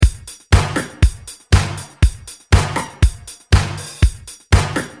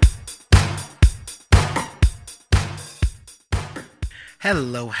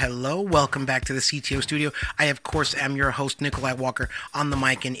Hello, hello. Welcome back to the CTO Studio. I, of course, am your host, Nikolai Walker, on the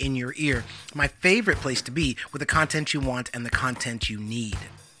mic and in your ear. My favorite place to be with the content you want and the content you need.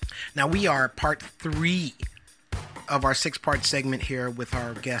 Now, we are part 3 of our 6-part segment here with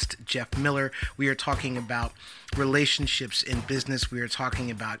our guest, Jeff Miller. We are talking about relationships in business. We are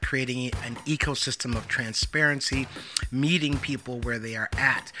talking about creating an ecosystem of transparency, meeting people where they are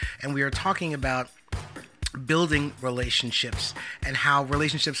at. And we are talking about building relationships and how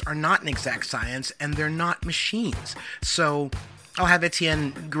relationships are not an exact science and they're not machines. So I'll have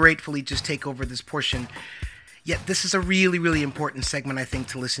Etienne gratefully just take over this portion. Yet this is a really, really important segment, I think,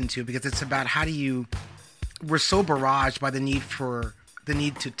 to listen to, because it's about we're so barraged by the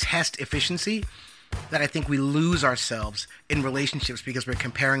need to test efficiency that I think we lose ourselves in relationships because we're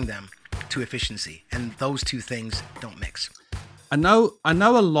comparing them to efficiency, and those two things don't mix. I know a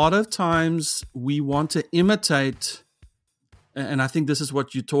lot of times we want to imitate, and I think this is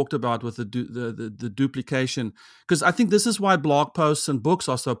what you talked about with the duplication, because I think this is why blog posts and books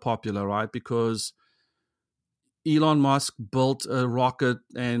are so popular, right? Because Elon Musk built a rocket,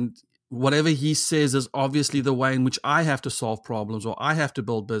 and whatever he says is obviously the way in which I have to solve problems or I have to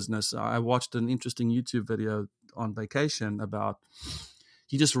build business. I watched an interesting YouTube video on vacation about,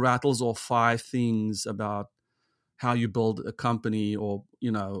 he just rattles off 5 things about how you build a company, or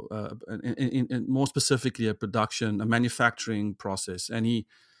in more specifically a manufacturing process, and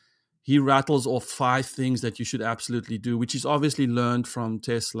he rattles off 5 things that you should absolutely do, which he's obviously learned from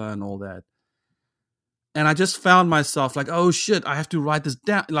Tesla and all that. And I just found myself like, oh shit, I have to write this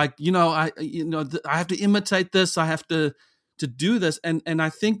down. Like, I have to imitate this. I have to do this. And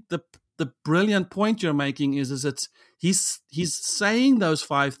I think the brilliant point you're making is he's saying those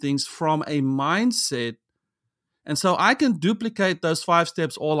 5 things from a mindset. And so I can duplicate those 5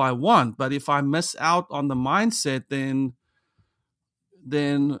 steps all I want, but if I miss out on the mindset, then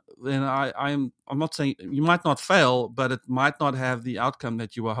I'm not saying you might not fail, but it might not have the outcome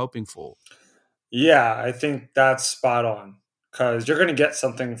that you were hoping for. Yeah, I think that's spot on, because you're going to get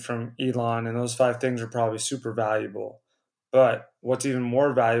something from Elon, and those 5 things are probably super valuable. But what's even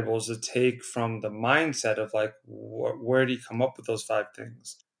more valuable is to take from the mindset of like, where did he come up with those 5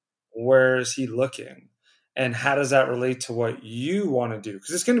 things? Where is he looking? And how does that relate to what you want to do?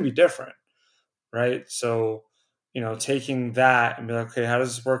 Because it's going to be different, right? So, taking that and be like, okay, how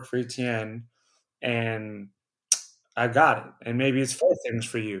does this work for Etienne? And I got it. And maybe it's 4 things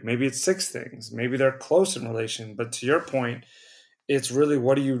for you. Maybe it's 6 things. Maybe they're close in relation. But to your point, it's really,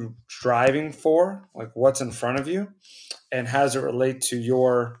 what are you striving for? Like, what's in front of you? And how does it relate to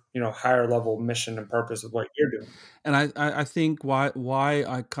your, higher level mission and purpose of what you're doing? And I think why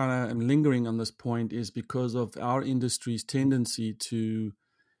I kind of am lingering on this point is because of our industry's tendency to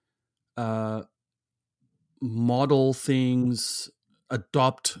model things,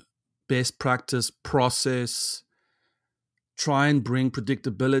 adopt best practice process, try and bring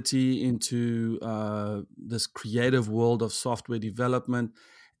predictability into this creative world of software development,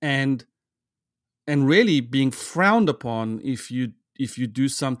 and really being frowned upon if you do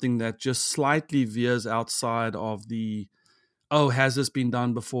something that just slightly veers outside of the, oh, has this been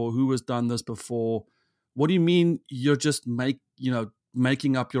done before? Who has done this before? What do you mean you're just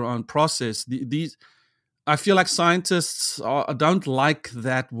making up your own process? I feel like scientists don't like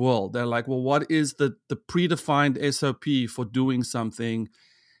that world. They're like, well, what is the predefined SOP for doing something?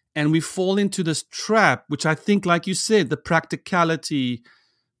 And we fall into this trap, which I think, like you said, the practicality,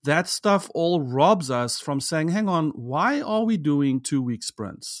 that stuff all robs us from saying, hang on, why are we doing 2-week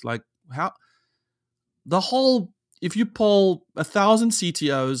sprints? Like, how if you poll 1,000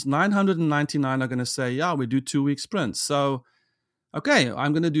 CTOs, 999 are going to say, yeah, we do 2-week sprints. So, okay,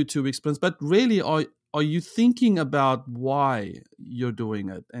 I'm going to do 2-week sprints. But really, are you thinking about why you're doing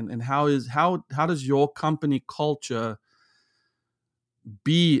it? And how does your company culture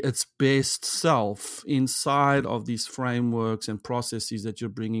be its best self inside of these frameworks and processes that you're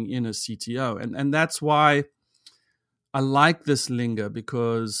bringing in as CTO? And that's why I like this linger,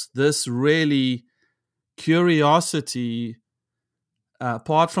 because this really, curiosity,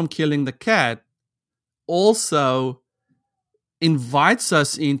 apart from killing the cat, also invites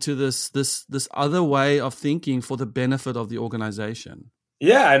us into this other way of thinking for the benefit of the organization.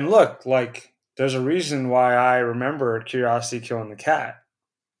 Yeah, and look, like, there's a reason why I remember curiosity killing the cat.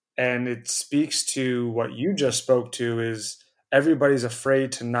 And it speaks to what you just spoke to, is everybody's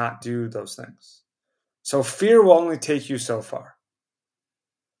afraid to not do those things. So fear will only take you so far.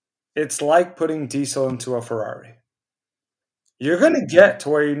 It's like putting diesel into a Ferrari. You're going to get to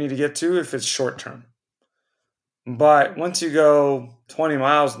where you need to get to if it's short term. But once you go 20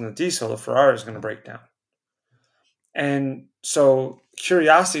 miles in the diesel, the Ferrari is going to break down. And so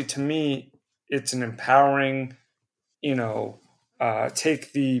curiosity to me, it's an empowering,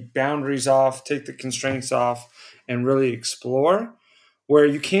 take the boundaries off, take the constraints off, and really explore, where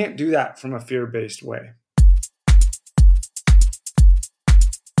you can't do that from a fear-based way.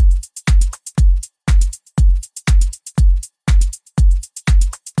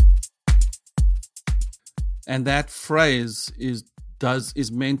 And that phrase is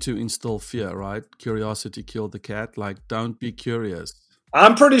meant to instill fear, right? Curiosity killed the cat. Like, don't be curious.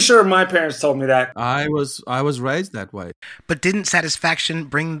 I'm pretty sure my parents told me that. I was raised that way. But didn't satisfaction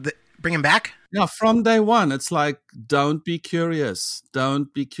bring him back? Yeah, from day one, it's like, don't be curious.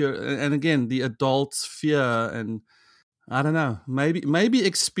 Don't be curious. And again, the adult's fear, and I don't know, maybe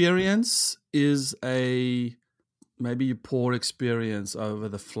experience is maybe a poor experience over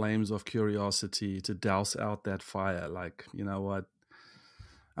the flames of curiosity to douse out that fire. Like, you know what?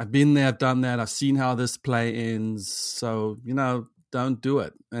 I've been there, I've done that. I've seen how this play ends. So, don't do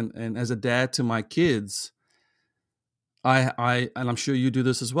it. And as a dad to my kids, I and I'm sure you do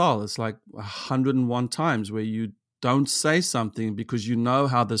this as well. It's like 101 times where you don't say something because you know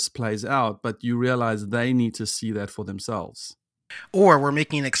how this plays out, but you realize they need to see that for themselves. Or we're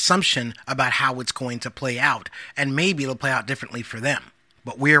making an assumption about how it's going to play out, and maybe it'll play out differently for them,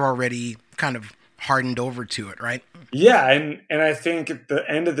 but we're already kind of hardened over to it, right? Yeah, and I think at the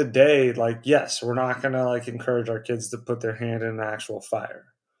end of the day, like, yes, we're not going to like encourage our kids to put their hand in an actual fire.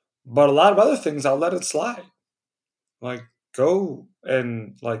 But a lot of other things, I'll let it slide. Like, go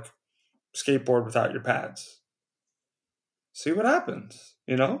and like skateboard without your pads. See what happens,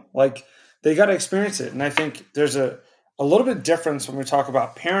 Like, they got to experience it. And I think there's a little bit difference when we talk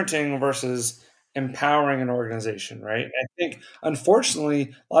about parenting versus empowering an organization, right? I think,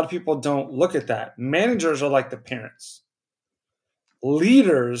 unfortunately, a lot of people don't look at that. Managers are like the parents.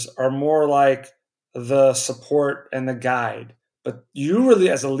 Leaders are more like the support and the guide. But you really,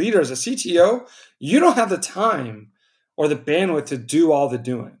 as a leader, as a CTO, you don't have the time or the bandwidth to do all the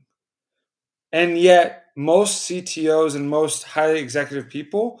doing. And yet, most CTOs and most highly executive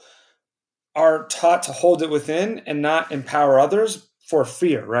people are taught to hold it within and not empower others for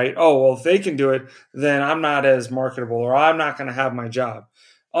fear, right? Oh, well, if they can do it, then I'm not as marketable, or I'm not going to have my job.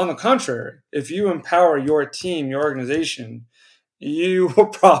 On the contrary, if you empower your team, your organization, you will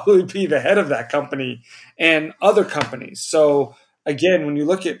probably be the head of that company and other companies. So again, when you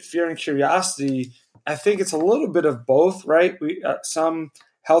look at fear and curiosity, I think it's a little bit of both, right? Some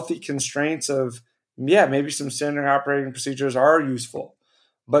healthy constraints of, maybe some standard operating procedures are useful.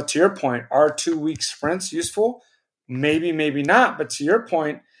 But to your point, are 2-week sprints useful? Maybe, maybe not. But to your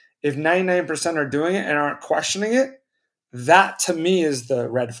point, if 99% are doing it and aren't questioning it, that to me is the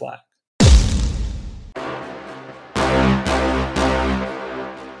red flag.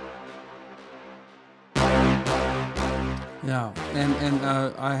 Yeah, and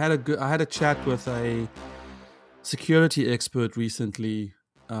I had a chat with a security expert recently,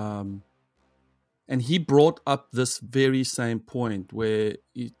 and he brought up this very same point where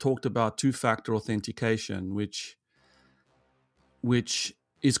he talked about two-factor authentication, which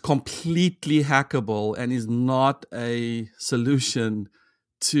is completely hackable and is not a solution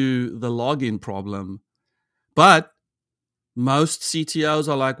to the login problem. But most CTOs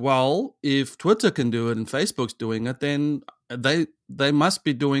are like, well, if Twitter can do it and Facebook's doing it, then they must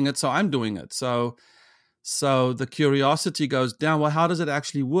be doing it, so I'm doing it. So the curiosity goes down. Well, how does it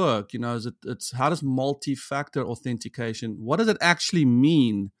actually work? How does multi-factor authentication, what does it actually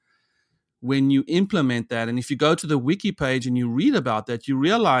mean when you implement that? And if you go to the wiki page and you read about that, you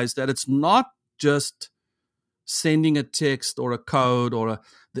realize that it's not just sending a text or a code or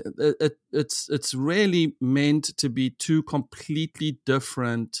it's really meant to be two completely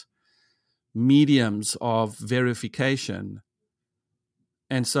different mediums of verification.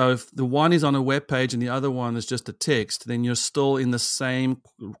 And so if the one is on a web page and the other one is just a text, then you're still in the same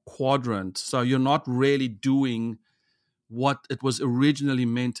quadrant. So you're not really doing what it was originally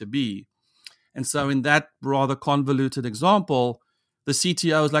meant to be. And so in that rather convoluted example, the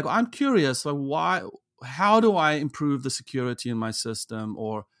CTO is like, I'm curious, so how do I improve the security in my system?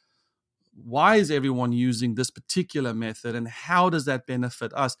 Or why is everyone using this particular method? And how does that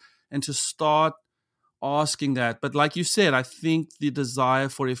benefit us? And to start asking that. But like you said, I think the desire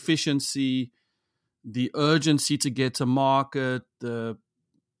for efficiency, the urgency to get to market, the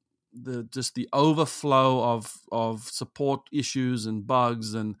overflow of support issues and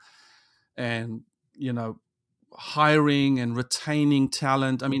bugs and hiring and retaining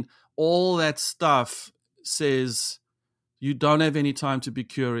talent. I mean, all that stuff says you don't have any time to be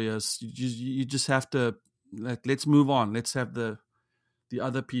curious. You just have to let's move on. Let's have the the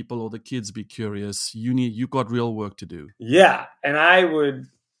other people or the kids be curious. You've got real work to do. Yeah. And I would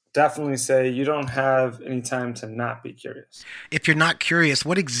definitely say you don't have any time to not be curious. If you're not curious,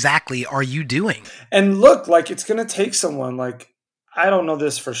 what exactly are you doing? And look, like it's going to take someone like, I don't know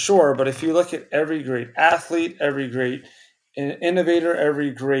this for sure, but if you look at every great athlete, every great innovator,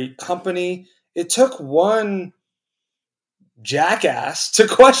 every great company, it took one jackass to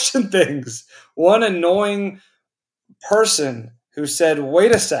question things. One annoying person who said,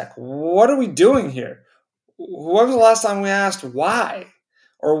 wait a sec, what are we doing here? When was the last time we asked why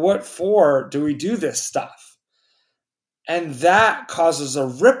or what for do we do this stuff? And that causes a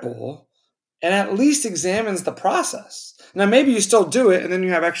ripple and at least examines the process. Now, maybe you still do it and then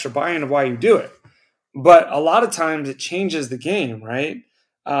you have extra buy-in of why you do it. But a lot of times it changes the game, right?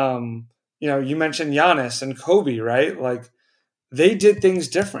 You mentioned Giannis and Kobe, right? Like they did things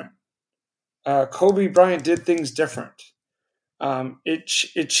different. Kobe Bryant did things different.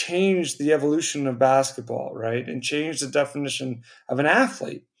 It changed the evolution of basketball, right? And changed the definition of an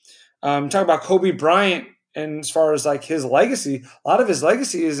athlete. Talk about Kobe Bryant, and as far as like his legacy, a lot of his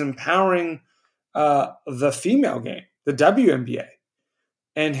legacy is empowering the female game, the WNBA,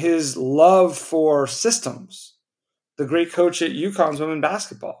 and his love for systems. The great coach at UConn's women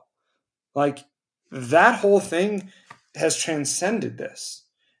basketball, like that whole thing has transcended this.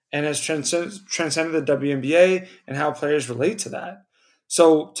 And has transcended the WNBA and how players relate to that.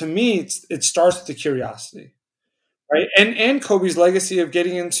 So to me, it starts with the curiosity, right? And Kobe's legacy of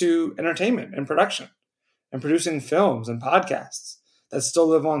getting into entertainment and production and producing films and podcasts that still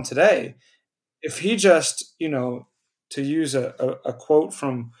live on today. If he just, to use a quote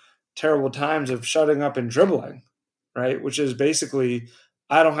from Terrible Times of shutting up and dribbling, right? Which is basically,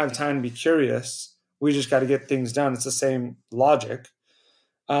 I don't have time to be curious. We just got to get things done. It's the same logic.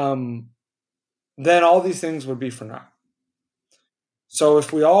 Then all these things would be for naught. So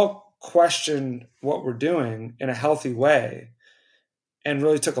if we all questioned what we're doing in a healthy way and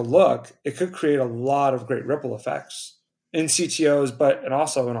really took a look, it could create a lot of great ripple effects in CTOs, and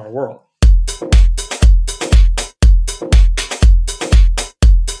also in our world.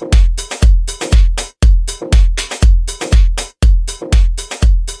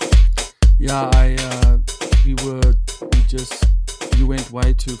 Yeah, you went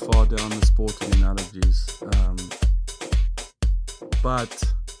way too far down the sporting analogies.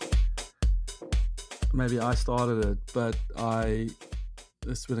 But maybe I started it, but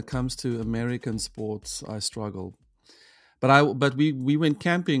when it comes to American sports, I struggle. But we went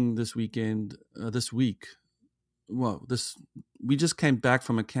camping this week. We just came back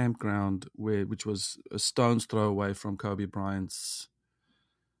from a campground which was a stone's throw away from Kobe Bryant's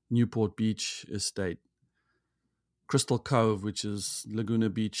Newport Beach estate. Crystal Cove, which is Laguna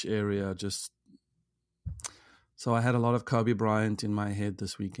Beach area, so I had a lot of Kobe Bryant in my head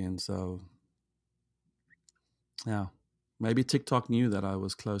this weekend. So, yeah, maybe TikTok knew that I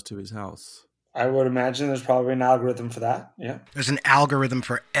was close to his house. I would imagine there's probably an algorithm for that. Yeah, there's an algorithm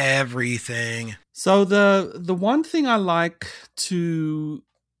for everything. So the one thing I like to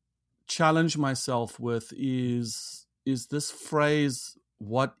challenge myself with is this phrase,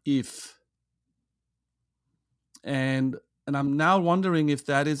 "What if?" And I'm now wondering if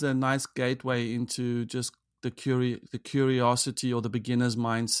that is a nice gateway into just the curiosity or the beginner's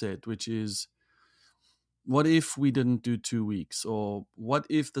mindset, which is, what if we didn't do 2 weeks? Or what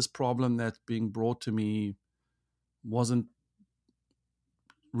if this problem that's being brought to me wasn't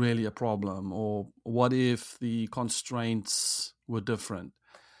really a problem? Or what if the constraints were different?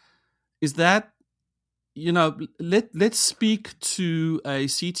 Is that, let's speak to a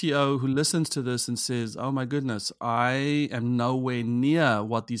CTO who listens to this and says, oh my goodness, I am nowhere near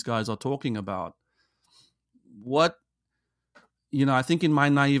what these guys are talking about. I think in my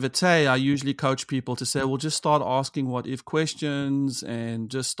naivete, I usually coach people to say, well, just start asking what if questions and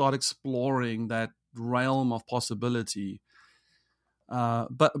just start exploring that realm of possibility.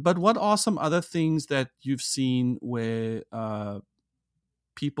 But what are some other things that you've seen where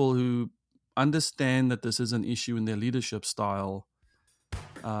people who understand that this is an issue in their leadership style,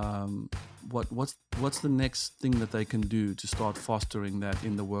 what's the next thing that they can do to start fostering that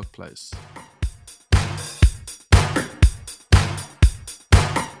in the workplace?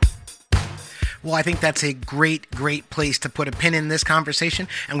 Well, I think that's a great place to put a pin in this conversation,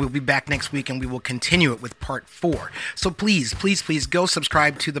 and we'll be back next week and we will continue it with part 4. So please go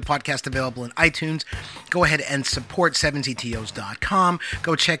subscribe to the podcast available in iTunes. Go ahead and support 7ctos.com.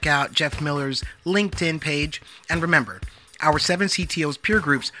 Go check out Jeff Miller's LinkedIn page. And remember, Our 7 CTOs peer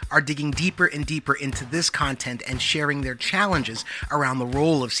groups are digging deeper and deeper into this content and sharing their challenges around the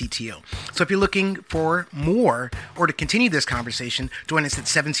role of CTO. So if you're looking for more or to continue this conversation, join us at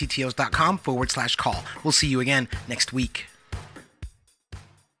 7ctos.com/call. We'll see you again next week.